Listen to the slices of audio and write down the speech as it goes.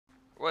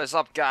What is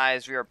up,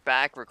 guys? We are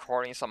back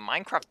recording some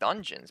Minecraft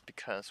dungeons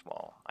because,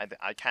 well,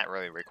 I can't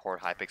really record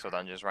Hypixel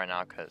dungeons right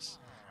now because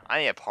I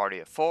need a party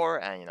of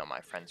 4 and, you know, my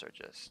friends are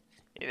just,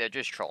 they're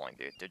just trolling,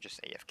 dude. They're just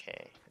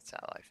AFK. It's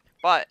that life.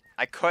 But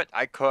I could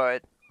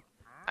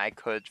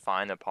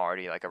find a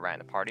party, like a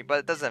random party, but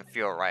it doesn't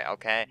feel right,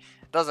 okay?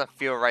 It doesn't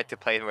feel right to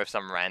play with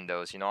some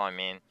randos, you know what I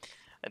mean?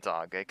 It's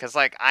all good, cause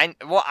like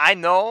what I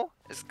know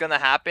is gonna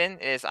happen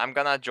is I'm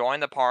gonna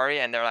join the party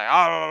and they're like,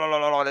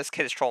 oh, this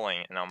kid is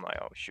trolling, and I'm like,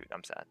 oh shoot,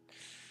 I'm sad.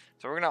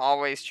 So we're gonna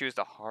always choose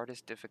the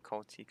hardest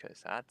difficulty,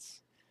 cause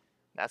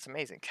that's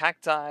amazing.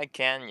 Cacti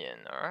Canyon,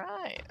 all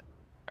right,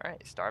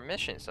 start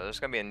mission. So there's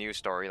gonna be a new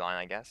storyline,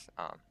 I guess.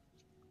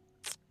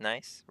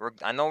 Nice.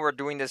 I know we're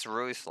doing this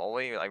really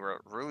slowly, like we're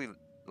really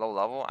low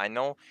level. I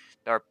know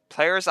there are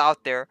players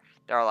out there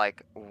that are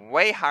like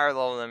way higher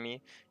level than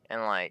me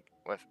and like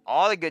with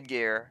all the good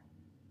gear,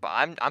 but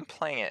I'm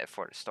playing it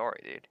for the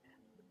story, dude.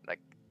 Like,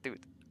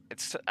 dude,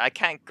 I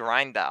can't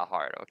grind that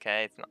hard,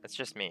 okay? It's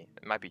just me.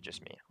 It might be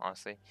just me,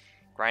 honestly.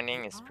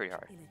 Grinding is pretty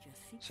hard.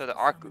 So the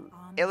Arc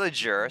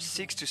Illager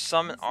seeks to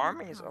summon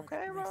armies.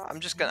 Okay, well,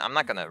 I'm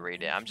not gonna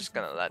read it. I'm just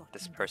gonna let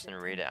this person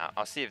read it.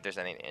 I'll see if there's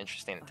anything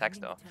interesting in the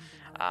text though.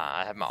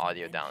 I have my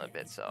audio down a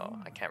bit, so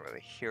I can't really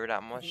hear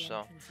that much.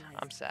 So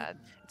I'm sad.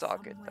 It's all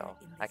good though.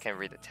 I can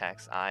read the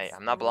text.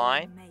 I'm not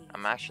blind.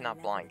 I'm actually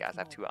not blind, guys.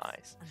 I have 2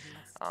 eyes.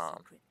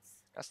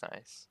 That's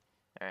nice.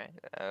 All right,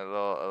 a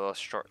little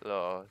short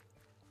little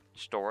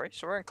story.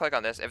 So we're gonna click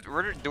on this. If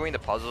we're doing the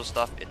puzzle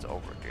stuff, it's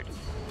over, dude.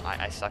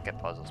 I suck at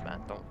puzzles,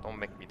 man. Don't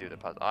make me do the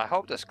puzzle. I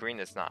hope the screen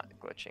is not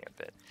glitching a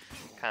bit.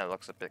 Kind of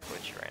looks a bit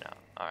glitchy right now.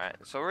 All right,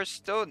 so we're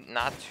still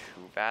not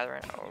too bad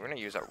right now. We're gonna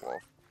use our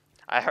wolf.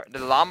 I heard the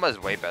llama is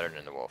way better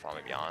than the wolf. I'm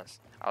gonna be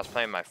honest. I was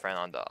playing with my friend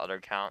on the other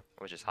account,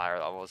 which is higher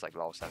levels, like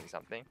level 70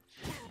 something.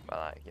 But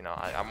like, you know,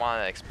 I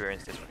want to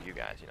experience this with you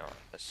guys. You know,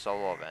 a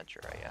solo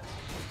adventure, I guess.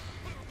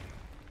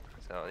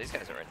 So these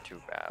guys aren't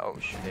too bad. Oh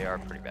shoot, they are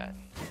pretty bad.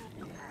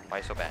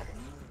 Why so bad?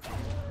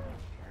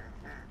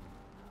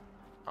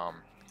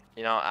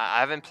 You know, I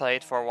haven't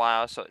played for a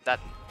while, so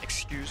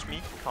excuse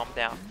me, calm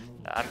down.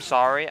 I'm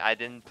sorry, I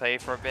didn't play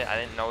for a bit. I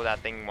didn't know that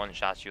thing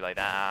one-shots you like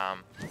that.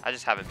 I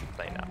just haven't been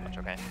playing that much,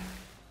 okay?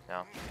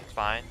 No, it's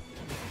fine.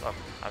 Look,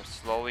 I'm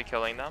slowly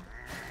killing them.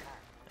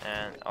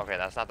 And, okay,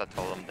 that's not the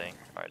totem thing.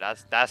 Alright,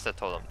 that's the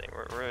totem thing.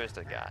 Where is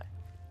the guy?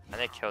 I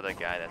need to kill the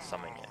guy that's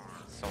summoning it.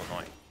 It's so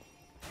annoying.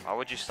 Why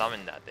would you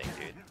summon that thing,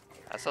 dude?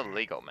 That's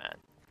illegal, man.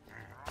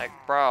 Like,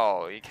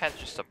 bro, you can't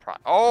just surprise.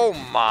 Oh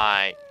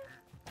my,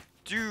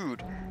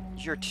 dude,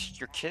 you're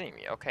kidding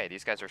me. Okay,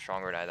 these guys are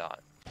stronger than I thought.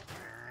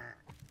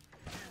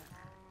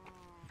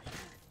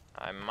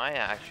 I might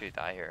actually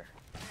die here.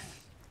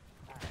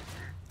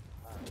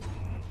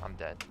 I'm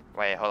dead.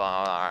 Wait, hold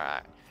on. All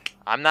right.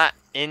 I'm not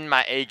in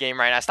my A game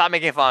right now. Stop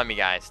making fun of me,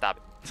 guys.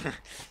 Stop it.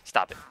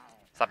 Stop it.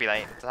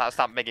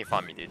 Stop making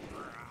fun of me, dude.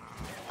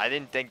 I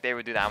didn't think they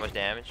would do that much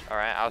damage. All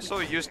right, I was so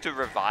used to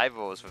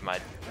revivals with my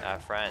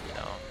friend, you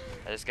know.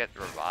 I just get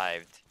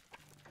revived.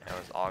 It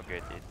was all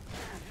good, dude.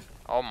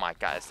 Oh my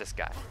god, it's this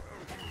guy.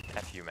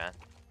 F you, man.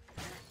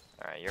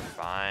 Alright, you're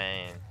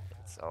fine.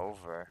 It's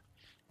over.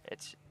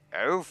 It's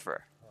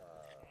over.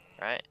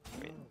 Right?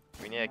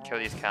 We need to kill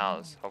these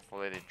cows.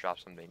 Hopefully they drop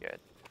something good.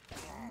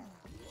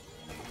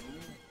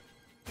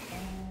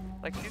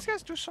 Like, these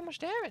guys do so much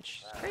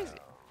damage. It's crazy.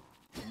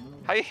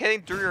 How are you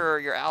hitting through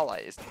your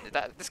allies?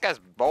 This guy's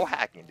bow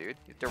hacking, dude.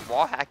 They're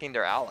wall hacking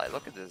their ally.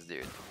 Look at this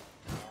dude.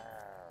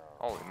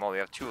 Holy moly, we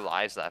have 2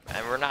 lives left,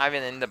 and we're not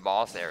even in the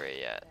boss area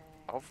yet.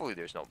 Hopefully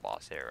there's no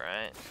boss here,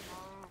 right?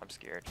 I'm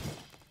scared.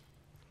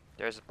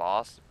 There's a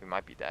boss, we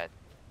might be dead.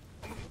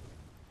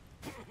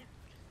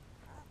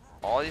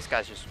 All these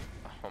guys just,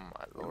 oh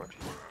my lord.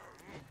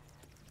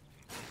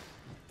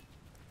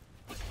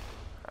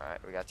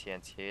 Alright, we got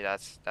TNT.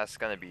 That's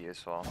gonna be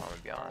useful, I'm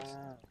gonna be honest.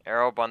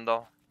 Arrow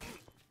bundle,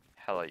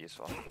 hella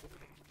useful.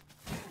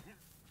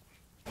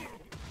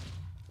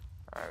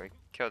 Alright, we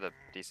killed a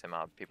decent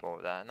amount of people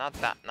with that. Not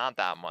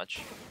that much.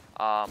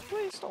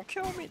 Please don't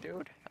kill me,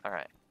 dude.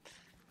 Alright.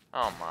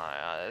 Oh my.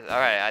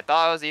 Alright, I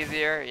thought it was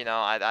easier. You know,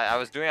 I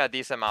was doing a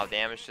decent amount of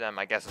damage to them.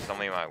 I guess it's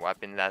only my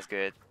weapon that's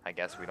good. I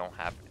guess we don't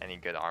have any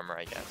good armor,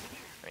 I guess.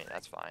 I mean,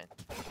 that's fine.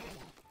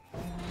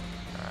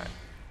 Alright.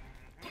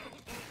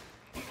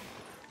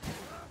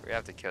 We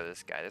have to kill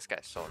this guy. This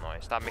guy's so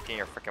annoying. Stop making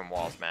your freaking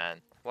walls,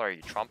 man. What are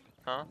you, Trump?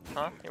 Huh?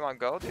 You wanna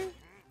go, dude?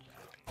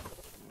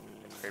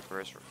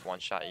 Creepers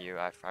one-shot you.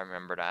 I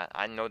remember that.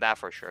 I know that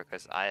for sure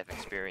because I have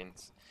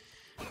experienced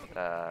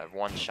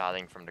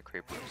one-shotting from the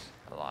creepers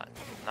a lot.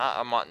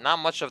 Not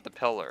much of the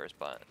pillars,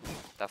 but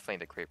definitely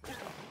the creepers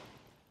though.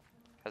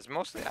 Because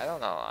mostly, I don't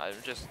know.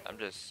 I'm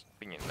just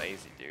being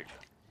lazy, dude.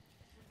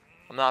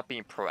 I'm not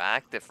being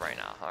proactive right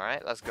now. All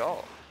right, let's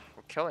go.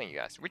 We're killing you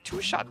guys. We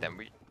 2-shot them.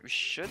 We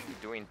should be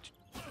doing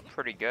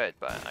pretty good,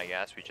 but I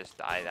guess we just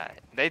died at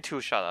it. They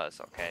 2-shot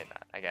us. Okay,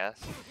 I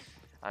guess.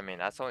 I mean,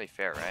 that's only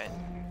fair, right?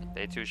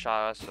 They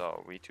 2-shot us,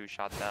 so we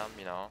 2-shot them,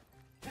 you know.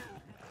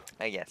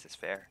 I guess it's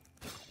fair.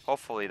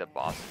 Hopefully the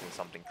boss isn't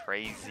something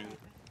crazy.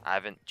 I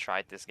haven't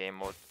tried this game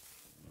mode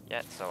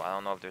yet, so I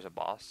don't know if there's a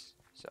boss.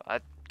 So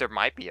there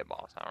might be a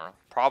boss. I don't know.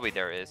 Probably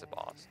there is a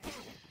boss.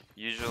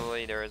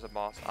 Usually there is a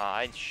boss.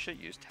 I should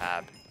use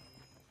tab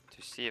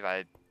to see if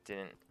I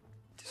didn't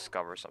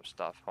discover some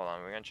stuff. Hold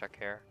on, we're gonna check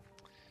here.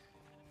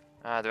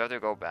 Do I have to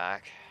go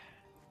back?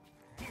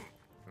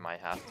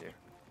 Might have to,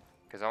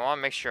 because I want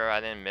to make sure I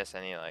didn't miss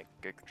any like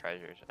good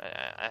treasures.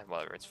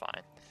 Whatever, it's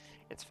fine.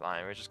 It's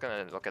fine. We're just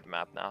gonna look at the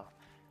map now.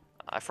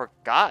 I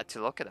forgot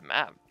to look at the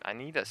map. I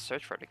need to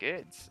search for the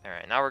goods.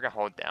 Alright, now we're gonna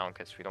hold down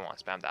because we don't want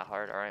to spam that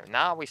hard. Alright,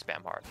 now we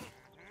spam hard.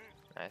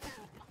 Nice.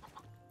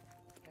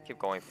 Keep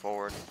going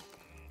forward.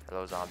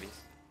 Hello,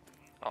 zombies.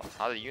 Oh,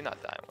 how did you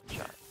not die in one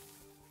shot?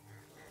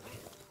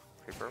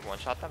 Creeper, one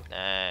shot them?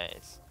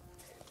 Nice.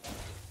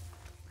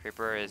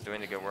 Creeper is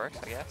doing the good works,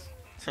 I guess.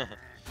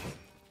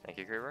 Thank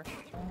you, Creeper.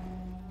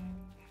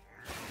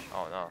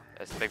 Oh no,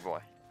 it's Big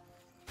Boy.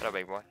 Hello,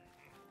 Big Boy.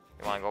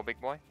 You wanna go,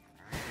 Big Boy?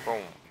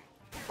 Boom.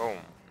 Boom.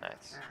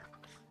 Nice.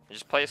 You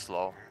just play it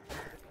slow,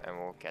 and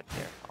we'll get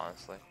there,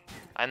 honestly.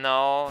 I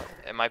know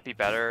it might be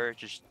better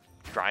just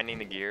grinding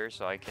the gear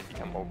so I can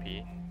become OP.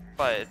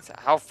 But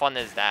how fun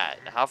is that?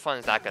 How fun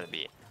is that gonna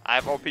be? I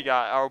have OP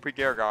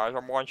gear, guys.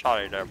 I'm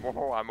one-shotting them.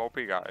 Whoa, I'm OP,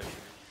 guys.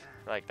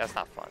 Like, that's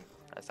not fun.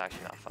 That's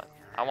actually not fun.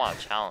 I want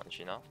a challenge,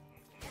 you know?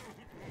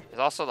 It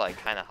also, like,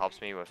 kind of helps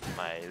me with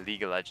my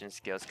League of Legends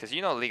skills. Because,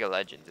 you know, League of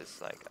Legends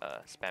is, like,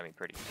 a spamming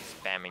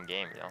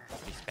game, you know?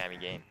 Pretty spammy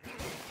game.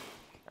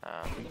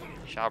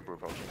 Shower brew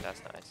potion,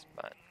 that's nice.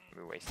 But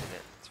we wasted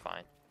it. It's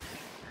fine.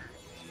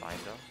 It's fine,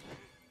 though.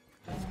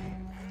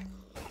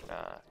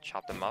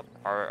 Chop them up.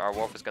 Our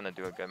wolf is gonna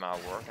do a good amount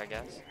of work, I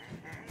guess.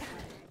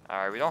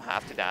 Alright, we don't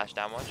have to dash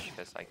that much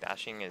because like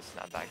dashing is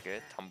not that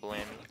good.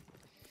 Tumbling.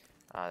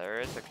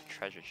 There is a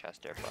treasure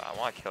chest there, but I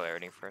want to kill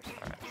everything first.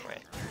 Alright,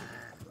 wait.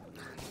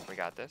 We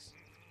got this.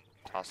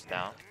 Toss it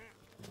down.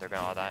 They're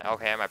gonna all die.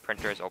 Okay, my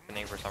printer is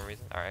opening for some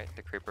reason. Alright,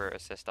 the creeper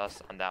assists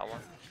us on that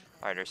one.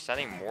 Alright, they're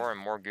sending more and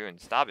more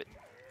goons. Stop it.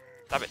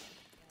 Stop it.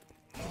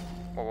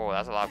 Whoa, whoa,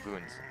 that's a lot of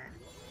goons.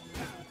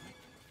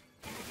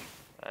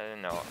 I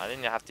didn't know. I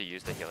didn't have to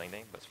use the healing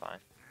thing, but it's fine.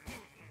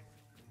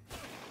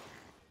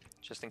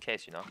 Just in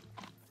case, you know.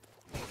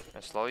 I'm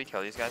gonna slowly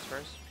kill these guys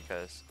first,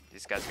 because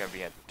these guys are gonna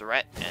be a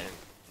threat, and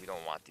we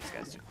don't want these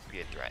guys to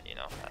be a threat, you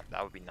know.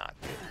 That would be not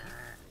good.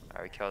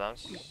 Alright, we kill them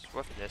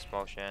with this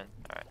motion.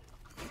 Alright.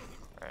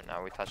 Alright,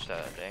 now we touch the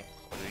thing.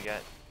 What do we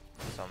get?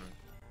 Some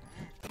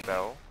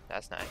bow.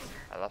 That's nice.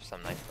 I love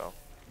some nice bow.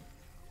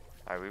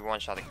 Alright, we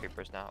one-shot the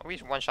creepers now. We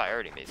one-shot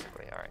everything,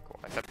 basically. Alright, cool.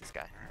 Except this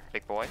guy.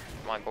 Big boy.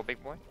 Come on, go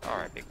big boy.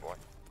 Alright, big boy.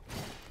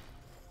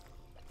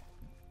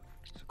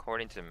 So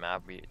according to the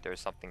map, there's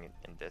something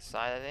in this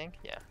side, I think.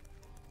 Yeah.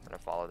 I'm gonna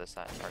follow this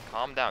side. Alright,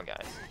 calm down,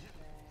 guys.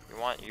 You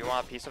want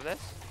a piece of this?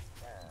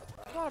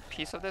 You want a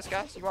piece of this,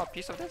 guys? You want a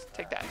piece of this?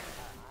 Take that.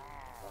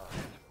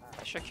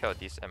 I should kill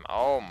these.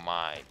 Oh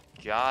my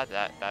god,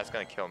 that's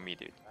gonna kill me,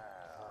 dude.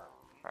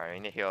 Alright, we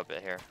need to heal a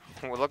bit here.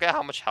 Look at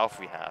how much health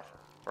we have.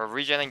 We're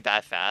regenerating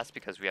that fast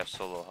because we have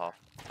so low health.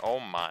 Oh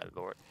my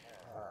lord.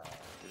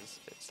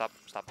 Stop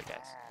it,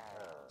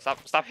 guys.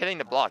 Stop hitting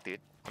the block,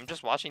 dude. I'm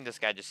just watching this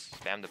guy just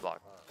spam the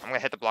block. I'm gonna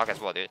hit the block as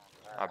well, dude.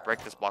 I'll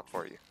break this block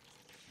for you.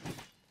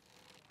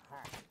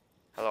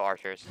 Hello,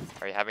 archers.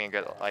 Are you having a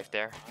good life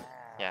there?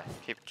 Yeah,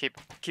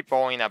 keep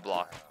bowling that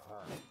block.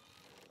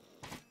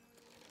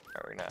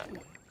 Alright, we're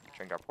gonna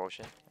drink our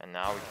potion, and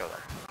now we kill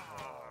them.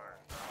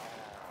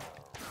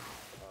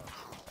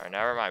 Alright,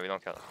 never mind, we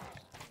don't kill them.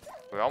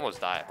 We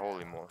almost died.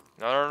 Holy moly.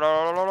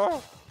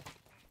 No.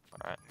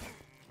 Alright.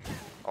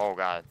 Oh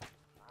god.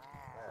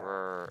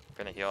 We're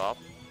gonna heal up.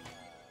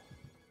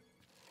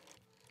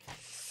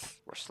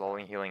 We're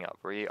slowly healing up.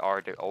 We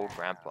are the old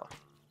grandpa.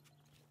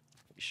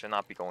 We should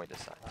not be going this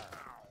side.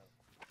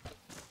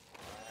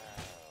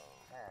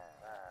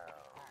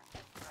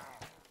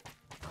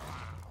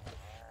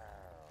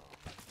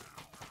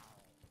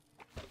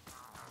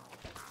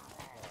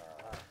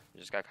 You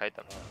just gotta kite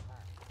them.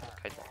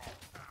 Kite them.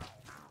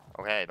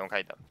 Okay, don't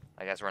kite them.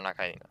 I guess we're not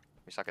kiting them.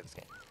 We suck at this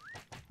game.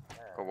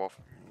 Go wolf.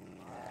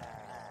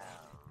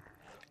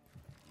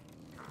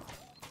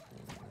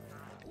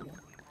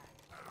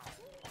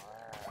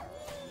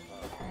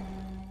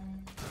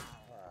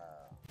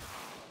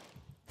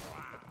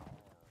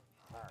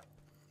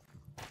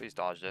 Please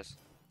dodge this.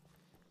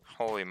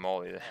 Holy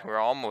moly, we're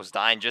almost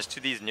dying just to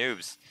these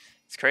noobs.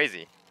 It's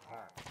crazy.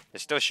 They're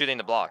still shooting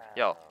the block.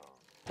 Yo,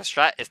 the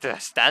strat is to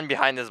stand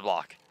behind this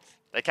block.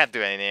 They can't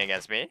do anything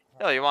against me.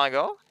 Yo, you wanna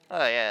go?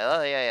 Oh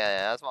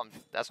yeah.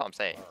 That's what I'm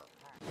saying.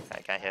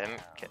 Can I hit him?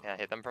 Can I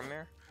hit them from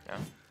here? No.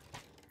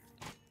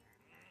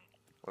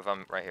 With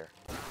them right here.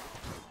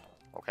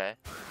 Okay.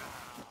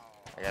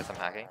 I guess I'm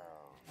hacking.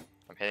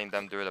 I'm hitting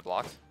them through the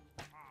blocks.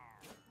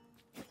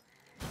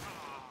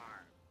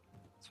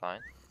 It's fine.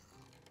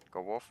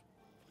 Go wolf.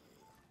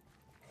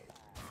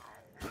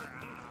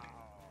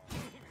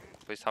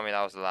 Please tell me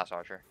that was the last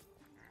archer.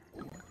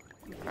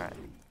 Alright.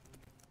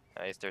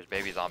 At least there's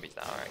baby zombies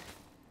now, alright.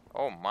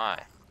 Oh my.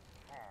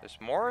 There's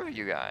more of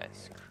you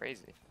guys.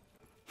 Crazy.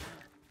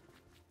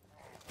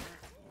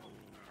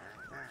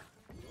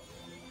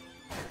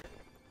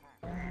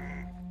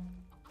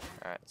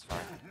 Alright, it's fine.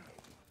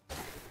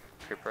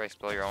 Creeper,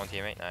 explode your own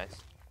teammate. Nice.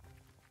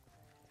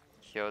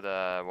 Kill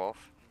the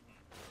wolf.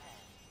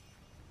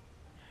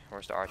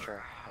 Where's the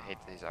archer? I hate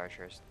these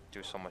archers.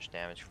 Do so much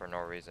damage for no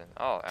reason.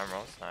 Oh,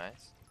 emeralds.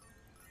 Nice.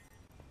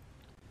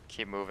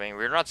 Keep moving.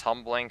 We're not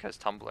tumbling because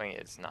tumbling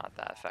is not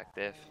that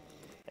effective.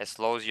 It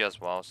slows you as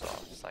well, so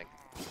it's like,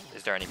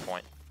 is there any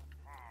point?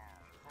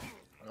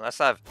 Unless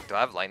do I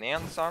have lightning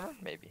on this armor?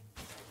 Maybe.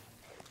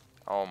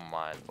 Oh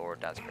my lord,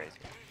 that's crazy.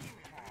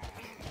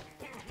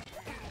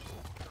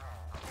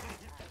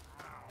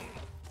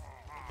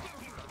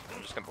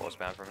 I'm just gonna bow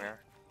spam from here.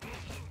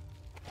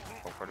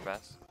 Hope for the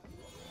best.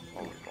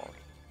 Holy moly.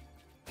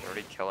 They're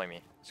already killing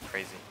me. It's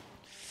crazy.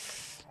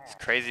 It's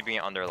crazy being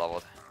under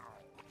leveled.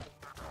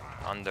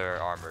 Under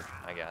armored,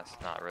 I guess.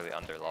 Not really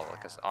under leveled,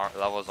 because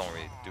levels don't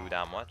really do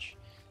that much.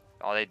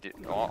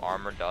 All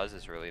armor does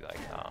is really like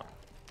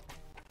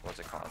what's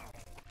it called?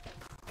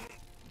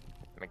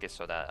 Make it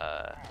so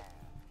that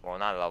well,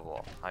 not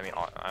level. I mean,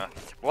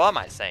 what am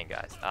I saying,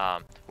 guys?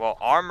 Well,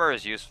 armor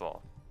is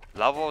useful.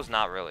 Levels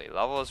not really.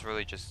 Levels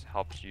really just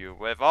helps you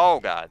with.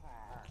 Oh god.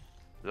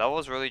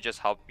 Levels really just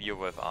help you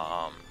with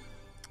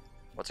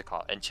what's it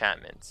called?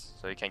 Enchantments.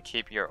 So you can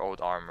keep your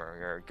old armor,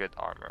 your good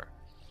armor.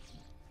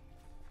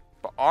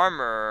 But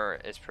armor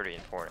is pretty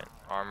important.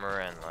 Armor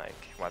and like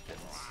weapons,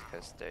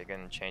 because they're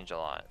gonna change a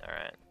lot. All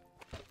right.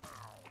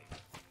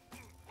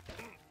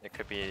 It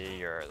could be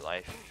your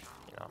life,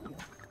 you know.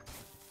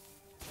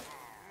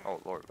 Oh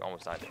lord, we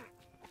almost died there.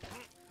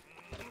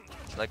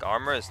 Like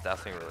armor is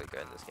definitely really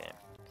good in this game.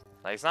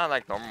 Like it's not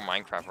like normal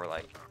Minecraft where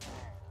like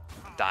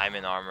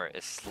diamond armor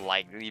is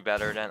slightly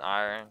better than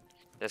iron.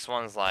 This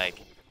one's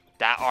like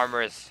that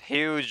armor is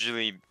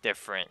hugely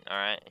different. All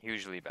right,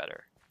 hugely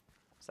better.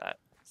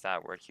 Is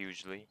that word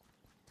hugely?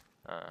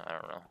 I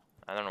don't know.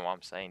 I don't know what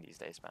I'm saying these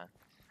days, man.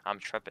 I'm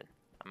tripping.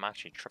 I'm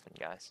actually tripping,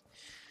 guys.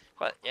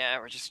 But yeah,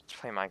 we're just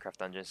playing Minecraft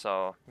Dungeons,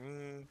 so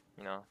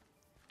you know.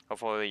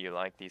 Hopefully you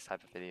like these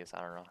type of videos.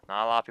 I don't know.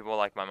 Not a lot of people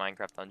like my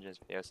Minecraft Dungeons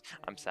videos.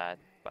 I'm sad,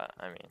 but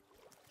I mean,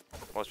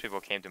 most people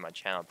came to my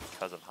channel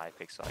because of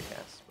Hypixel, I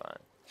guess.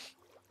 But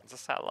it's a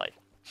sad life.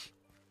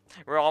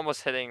 We're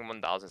almost hitting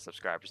 1,000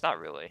 subscribers. Not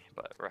really,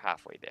 but we're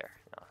halfway there.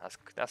 No,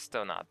 that's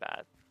still not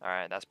bad. All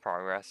right, that's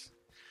progress.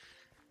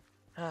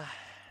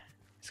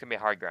 It's gonna be a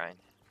hard grind,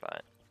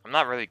 but I'm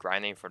not really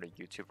grinding for the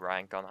YouTube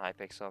rank on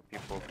Hypixel.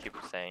 People keep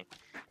saying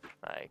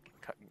like,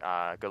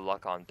 good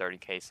luck on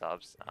 30k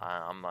subs.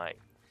 I'm like,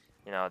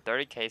 you know,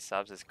 30k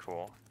subs is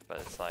cool, but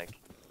it's like,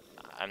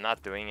 I'm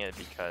not doing it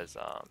because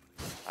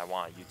I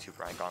want a YouTube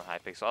rank on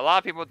Hypixel. A lot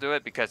of people do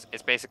it because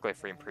it's basically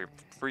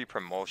free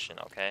promotion.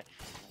 Okay,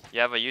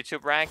 you have a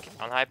YouTube rank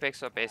on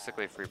Hypixel,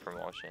 basically free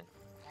promotion.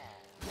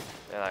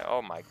 They're like,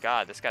 oh my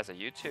god, this guy's a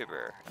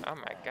YouTuber. Oh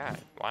my god,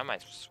 why am I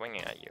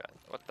swinging at you?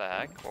 What the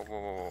heck? Whoa, whoa,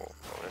 whoa, whoa.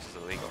 Oh, this is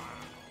illegal.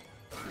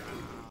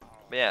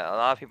 But yeah, a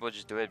lot of people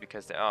just do it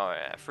because they, oh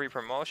yeah, free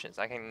promotions.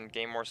 I can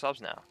gain more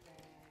subs now.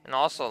 And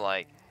also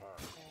like,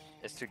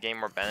 it's to gain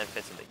more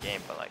benefits in the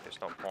game, but like there's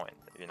no point.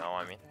 You know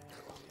what I mean?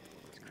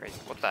 It's crazy.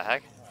 What the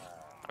heck?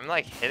 I'm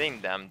like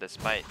hitting them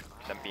despite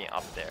them being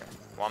up there.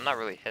 Well, I'm not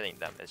really hitting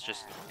them. It's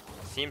just,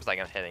 it seems like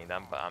I'm hitting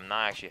them, but I'm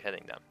not actually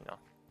hitting them, you know?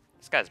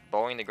 This guy's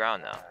bowing the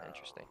ground now.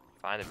 Interesting.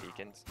 Find the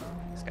beacons.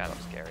 This guy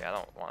looks scary. I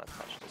don't want to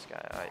touch this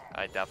guy.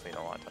 I definitely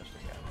don't want to touch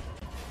this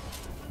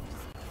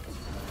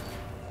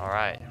guy.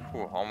 Alright.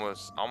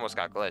 Almost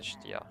got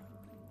glitched. Yeah.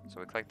 So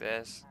we click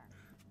this.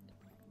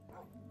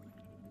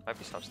 Might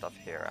be some stuff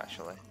here,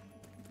 actually.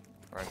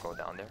 We're gonna go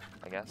down there,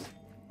 I guess.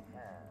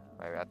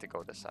 Right, we have to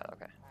go this side.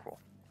 Okay, cool.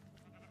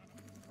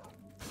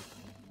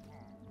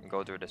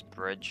 Go through this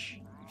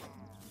bridge.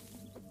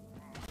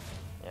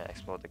 Yeah,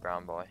 explode the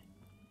ground, boy.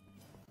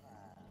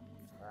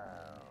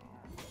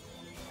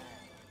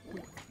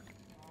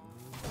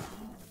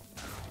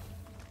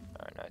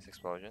 Alright, nice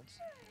explosions.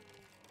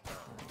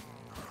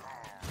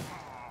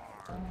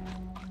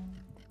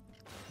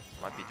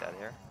 Might be dead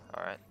here.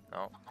 Alright,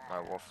 no. My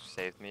wolf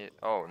saved me.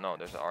 Oh no,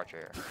 there's an archer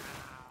here.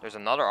 There's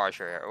another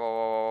archer here.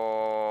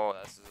 Whoa,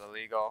 this is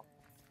illegal.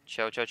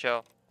 Chill, chill,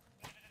 chill.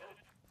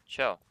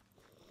 Chill.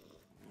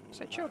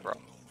 Say chill, bro.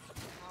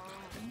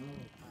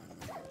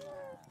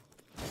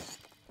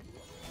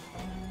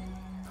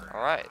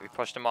 Alright, we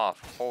pushed him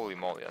off. Holy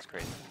moly, that's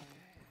crazy.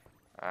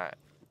 Alright,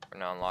 we're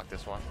gonna unlock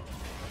this one.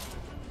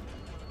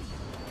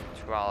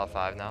 2 out of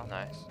 5 now,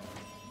 nice.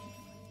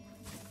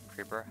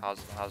 Creeper, how's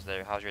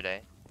your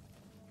day?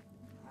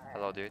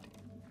 Hello, dude.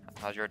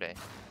 How's your day?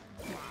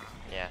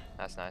 Yeah,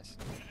 that's nice.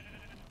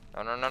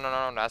 No, no, no, no,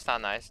 no, that's not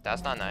nice.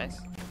 That's not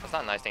nice. That's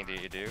not a nice thing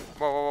to do.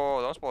 Whoa, whoa,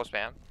 whoa, don't spoil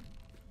spam.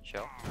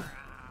 Chill.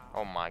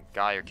 Oh my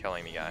god, you're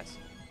killing me, guys.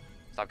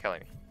 Stop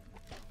killing me.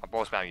 I'll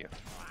bow spam you.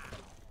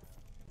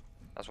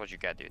 That's what you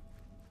get, dude.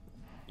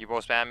 You bow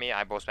spam me,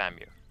 I bow spam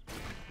you.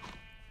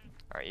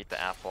 Alright, eat the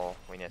apple.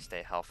 We need to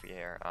stay healthy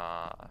here.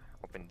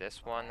 Open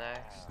this one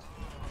next.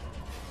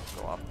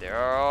 Go up there.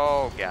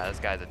 Oh, yeah, this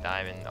guy's a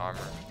diamond armor.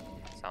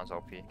 Sounds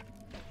OP.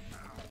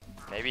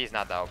 Maybe he's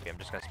not that OP. I'm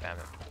just gonna spam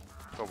him.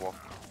 Go wolf.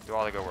 Do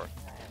all the good work.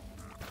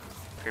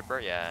 Creeper?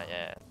 Yeah,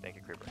 yeah. Thank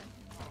you, Creeper.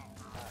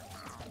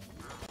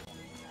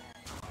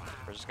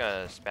 We're just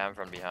gonna spam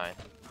from behind.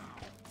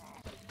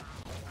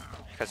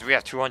 Because we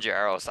have 200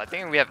 arrows. I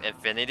think we have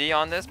infinity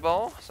on this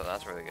bow, so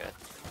that's really good.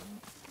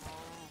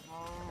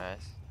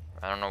 Nice.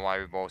 I don't know why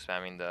we're both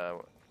spamming the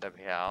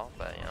cow,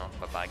 but you know,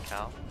 bye-bye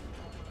cow.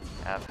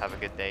 Have a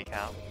good day,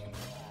 cow.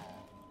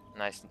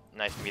 Nice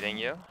meeting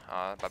you.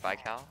 Bye-bye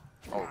cow.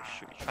 Oh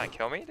shoot, you trying to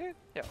kill me, dude?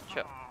 Yeah,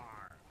 chill.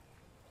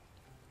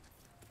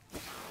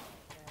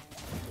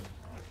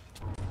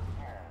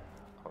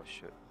 Oh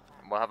shoot.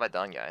 What have I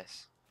done,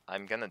 guys?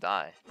 I'm gonna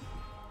die.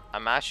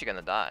 I'm actually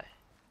gonna die.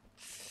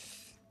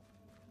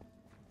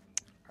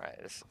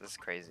 Alright, this is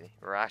crazy.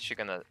 We're actually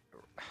gonna...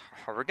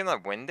 Are we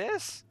gonna win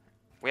this?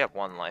 We have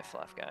 1 life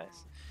left,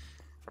 guys.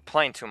 We're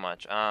playing too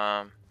much.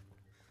 Huh.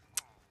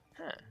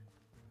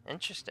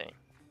 Interesting.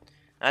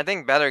 I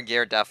think better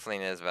gear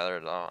definitely is better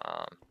though.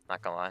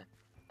 Not gonna lie.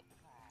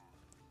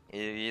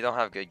 You don't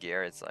have good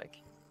gear, it's like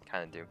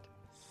kind of doomed.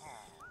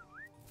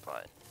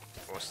 But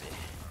we'll see.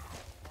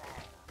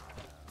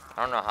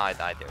 I don't know how I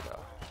died there though.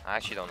 I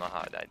actually don't know how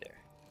I died there.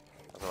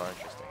 That's a little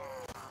interesting.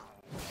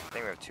 I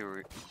think we have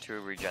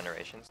two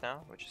regenerations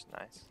now, which is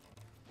nice.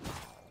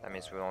 That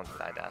means we won't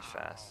die that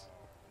fast.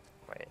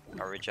 Wait,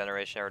 our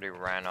regeneration already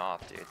ran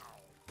off, dude.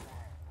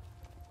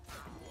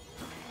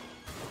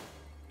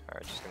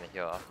 Alright, just gonna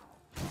heal up.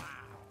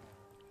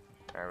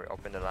 Alright, we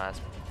open the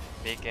last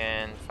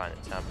beacon, find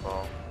the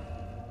temple,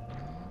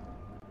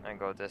 and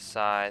go this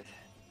side.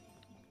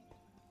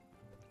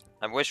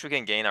 I wish we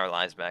can gain our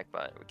lives back,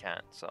 but we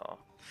can't, so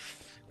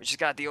we just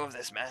gotta deal with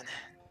this, man.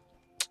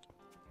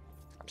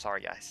 I'm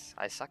sorry, guys.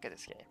 I suck at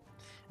this game.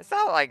 It's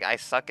not like I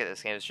suck at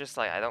this game. It's just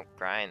like I don't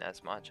grind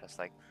as much as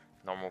like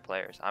normal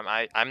players.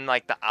 I'm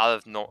like the out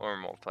of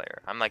normal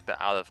player. I'm like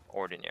the out of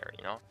ordinary,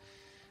 you know.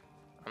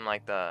 I'm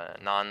like the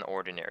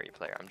non-ordinary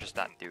player. I'm just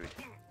that dude.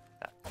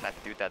 That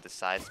dude that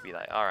decides to be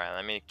like, all right,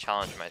 let me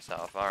challenge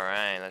myself. All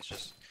right,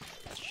 let's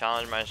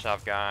challenge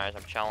myself, guys.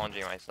 I'm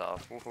challenging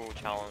myself. Woohoo,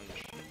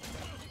 challenge.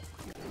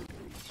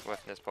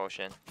 Swiftness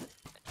potion.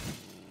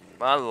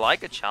 But I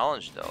like a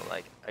challenge though.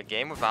 Like a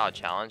game without a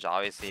challenge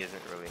obviously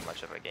isn't really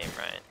much of a game,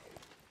 right?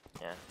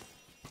 Yeah.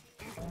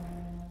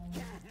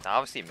 That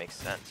obviously makes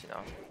sense, you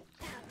know.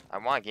 I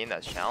want a game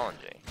that's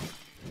challenging.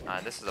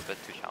 This is a bit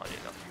too challenging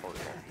though. Holy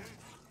moly.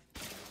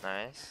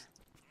 Nice.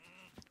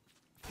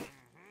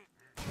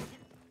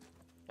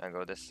 Gonna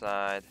go this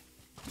side.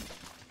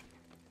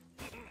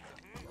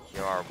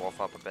 Heal our wolf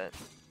up a bit.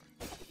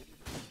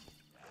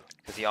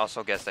 Because he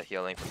also gets the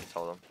healing from the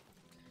totem.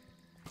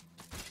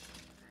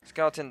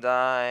 Skeleton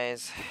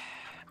dies.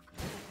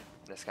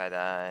 This guy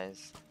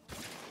dies.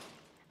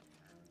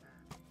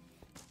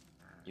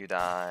 You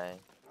die.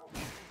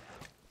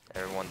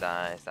 Everyone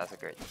dies. That's a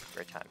great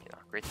time, you know.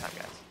 Great time,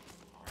 guys.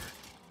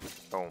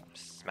 Boom.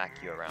 Smack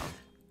you around.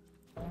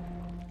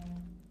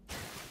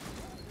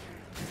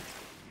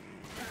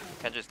 You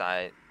can't just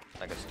die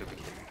like a stupid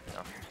kid, you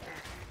know.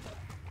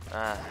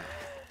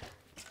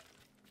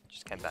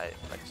 Just can't die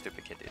like a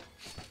stupid kid, dude.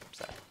 I'm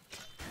sad.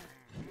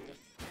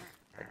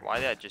 Like, why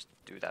did I just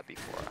do that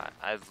before?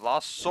 I've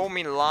lost so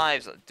many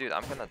lives. Dude,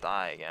 I'm gonna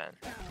die again.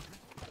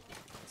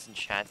 It's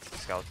enchanted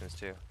skeletons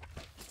too.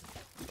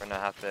 We're gonna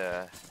have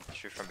to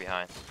shoot from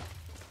behind.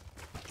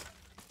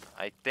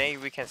 I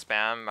think we can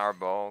spam our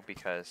bow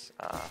because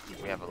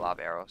we have a lot of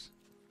arrows.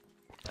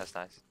 That's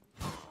nice.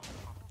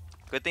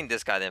 Good thing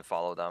this guy didn't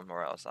follow them,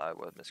 or else I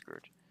would have been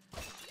screwed.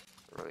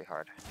 Really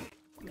hard.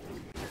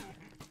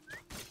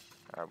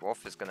 Our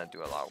wolf is gonna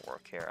do a lot of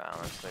work here,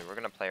 honestly. We're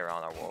gonna play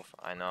around our wolf.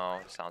 I know,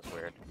 it sounds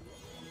weird,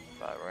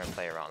 but we're gonna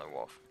play around the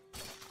wolf.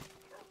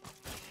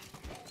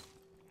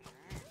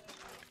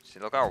 See,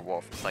 look at our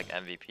wolf. It's like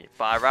MVP.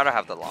 But I'd rather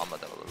have the llama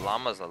though. The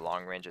llama's a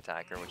long-range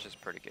attacker, which is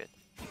pretty good.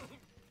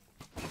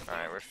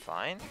 Alright, we're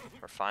fine.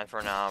 We're fine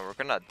for now. We're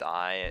gonna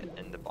die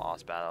in the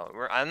boss battle.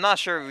 I'm not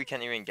sure we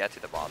can even get to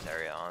the boss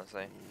area,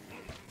 honestly.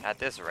 At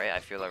this rate, I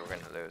feel like we're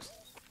gonna lose.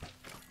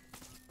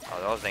 Oh,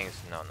 those things.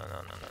 No.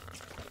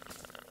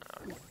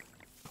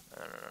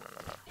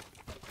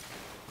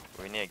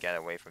 We need to get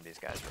away from these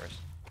guys first.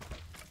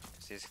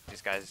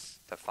 These guys,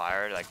 the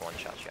fire, like one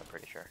shot you, I'm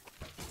pretty sure.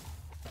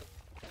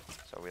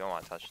 So we don't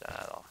want to touch that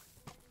at all.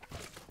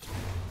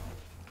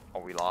 Oh,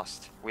 we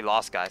lost. We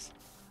lost, guys.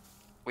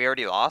 We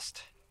already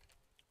lost.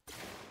 It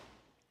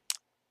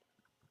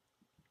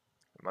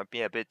might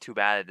be a bit too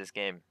bad at this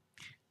game.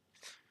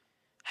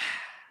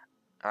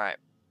 Alright,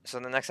 so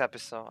the next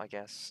episode, I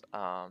guess,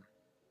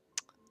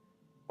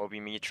 will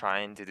be me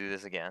trying to do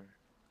this again.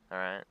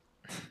 Alright?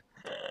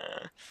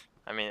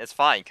 I mean, it's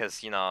fine,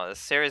 because, you know, the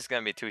series is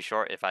going to be too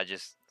short if I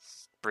just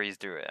breeze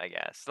through it, I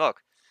guess.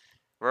 Look,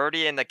 we're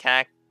already in the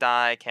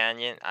Cacti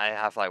Canyon. I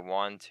have like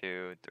 1,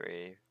 2,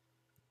 3,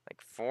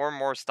 like 4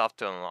 more stuff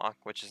to unlock,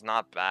 which is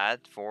not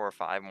bad. 4 or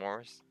 5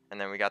 more. And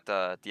then we got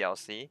the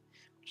DLC,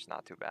 which is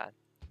not too bad.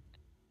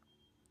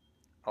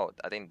 Oh,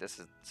 I think this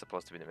is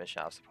supposed to be the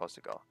mission I was supposed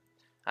to go.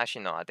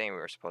 Actually, no, I think we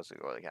were supposed to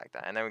go to the Cacti.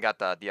 And then we got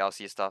the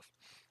DLC stuff.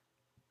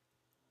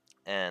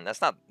 And that's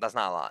not a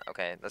lot.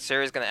 Okay, the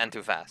series is gonna end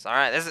too fast. All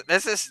right,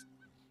 this is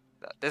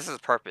This is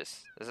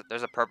purpose.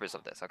 There's a purpose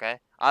of this, okay?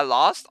 I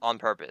lost on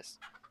purpose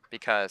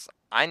because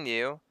I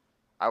knew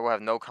I would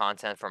have no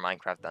content for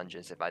Minecraft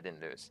Dungeons if I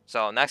didn't lose.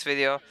 So next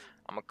video,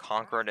 I'm gonna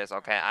conquer this,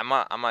 okay? I'm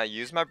gonna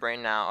use my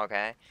brain now,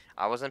 okay?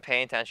 I wasn't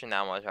paying attention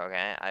that much,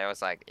 okay? I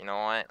was like, you know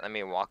what? Let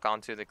me walk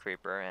onto the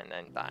creeper and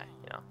then die,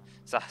 you know?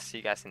 So I'll see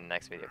you guys in the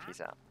next video.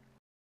 Peace out.